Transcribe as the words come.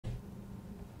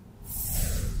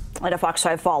And a Fox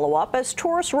 5 follow-up, as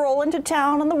tourists roll into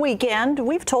town on the weekend,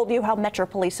 we've told you how Metro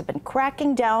Police have been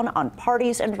cracking down on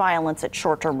parties and violence at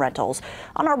short-term rentals.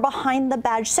 On our Behind the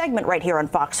Badge segment right here on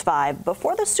Fox 5,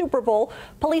 before the Super Bowl,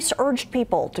 police urged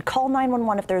people to call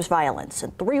 911 if there's violence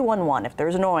and 311 if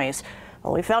there's noise.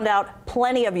 Well, we found out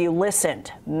plenty of you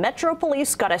listened. Metro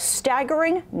Police got a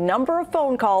staggering number of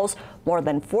phone calls, more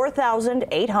than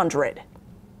 4,800.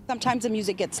 Sometimes the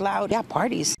music gets loud. Yeah,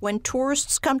 parties. When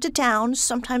tourists come to town,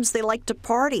 sometimes they like to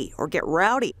party or get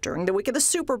rowdy. During the week of the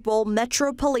Super Bowl,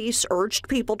 Metro Police urged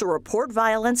people to report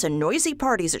violence and noisy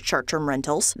parties at short-term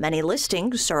rentals. Many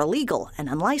listings are illegal and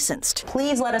unlicensed.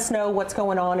 Please let us know what's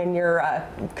going on in your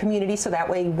community so that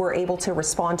way we're able to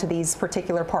respond to these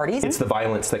particular parties. It's the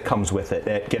violence that comes with it.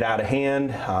 They get out of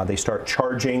hand. They start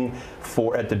charging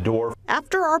at the door.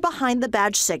 After our Behind the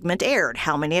Badge segment aired,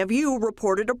 how many of you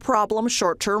reported a problem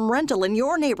short-term rental in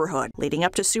your neighborhood? Leading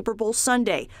up to Super Bowl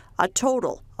Sunday, a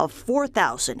total of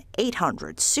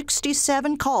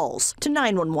 4,867 calls to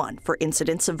 911 for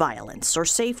incidents of violence or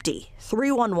safety,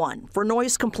 311 for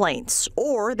noise complaints,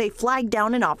 or they flagged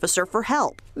down an officer for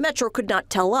help. Metro could not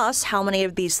tell us how many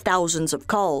of these thousands of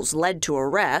calls led to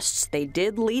arrests. They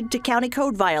did lead to county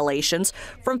code violations.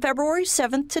 From February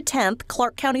 7th to 10th,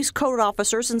 Clark County's code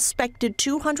officers inspected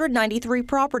 293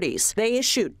 properties. They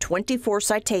issued 24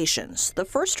 citations. The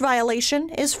first violation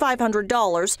is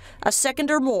 $500. A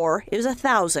second or more is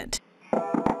 $1,000.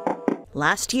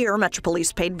 Last year, Metro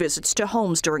Police paid visits to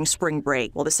homes during spring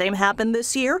break. Will the same happen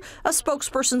this year? A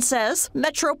spokesperson says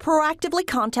Metro proactively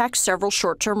contacts several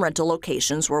short-term rental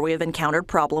locations where we have encountered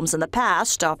problems in the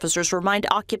past. Officers remind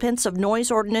occupants of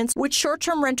noise ordinance, which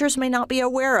short-term renters may not be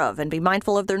aware of, and be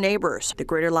mindful of their neighbors. The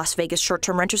Greater Las Vegas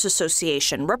Short-Term Renters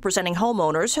Association, representing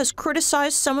homeowners, has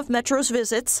criticized some of Metro's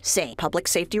visits, saying public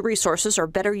safety resources are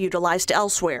better utilized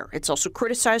elsewhere. It's also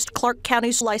criticized Clark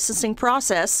County's licensing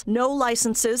process. No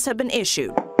licenses have been issued.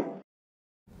 Well,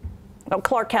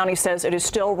 Clark County says it is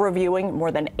still reviewing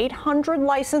more than 800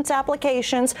 license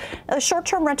applications. The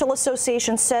Short-Term Rental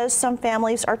Association says some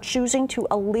families are choosing to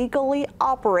illegally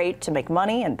operate to make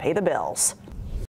money and pay the bills.